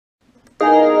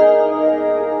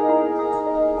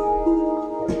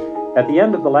At the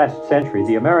end of the last century,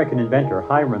 the American inventor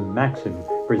Hiram Maxim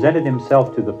presented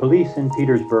himself to the police in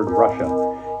Petersburg,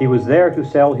 Russia. He was there to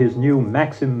sell his new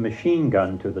Maxim machine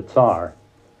gun to the Tsar.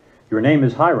 "Your name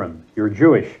is Hiram. You're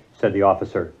Jewish," said the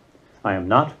officer. "I am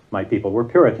not. My people were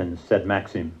Puritans," said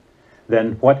Maxim.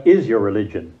 "Then what is your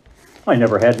religion?" "I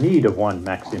never had need of one,"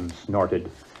 Maxim snorted.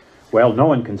 "Well, no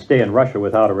one can stay in Russia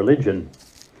without a religion."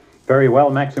 "Very well,"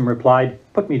 Maxim replied,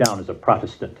 "put me down as a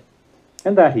Protestant."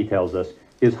 And that, he tells us,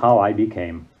 is how I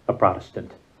became a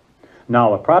Protestant.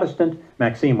 Now a Protestant,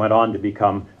 Maxim went on to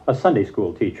become a Sunday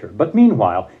school teacher. But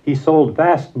meanwhile, he sold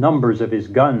vast numbers of his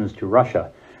guns to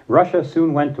Russia. Russia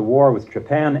soon went to war with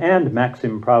Japan, and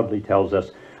Maxim proudly tells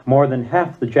us, more than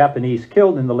half the Japanese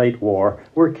killed in the late war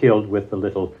were killed with the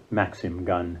little Maxim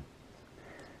gun.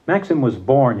 Maxim was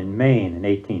born in Maine in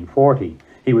 1840.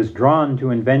 He was drawn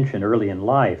to invention early in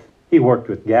life. He worked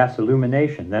with gas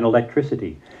illumination, then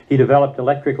electricity. He developed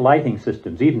electric lighting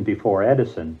systems even before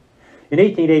Edison. In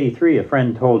 1883, a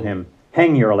friend told him,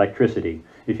 "Hang your electricity.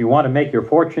 If you want to make your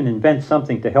fortune, invent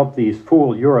something to help these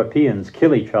fool Europeans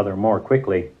kill each other more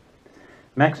quickly."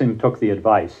 Maxim took the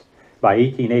advice. By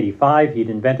 1885, he'd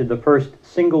invented the first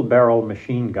single-barrel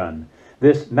machine gun.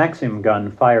 This Maxim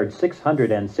gun fired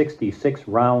 666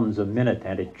 rounds a minute,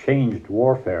 and it changed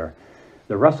warfare.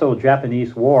 The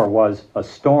Russo-Japanese War was a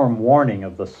storm warning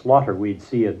of the slaughter we'd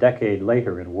see a decade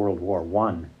later in World War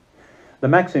I. The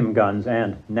Maxim guns,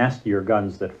 and nastier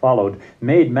guns that followed,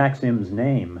 made Maxim's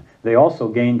name. They also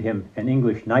gained him an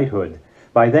English knighthood.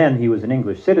 By then, he was an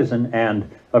English citizen and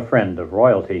a friend of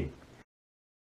royalty.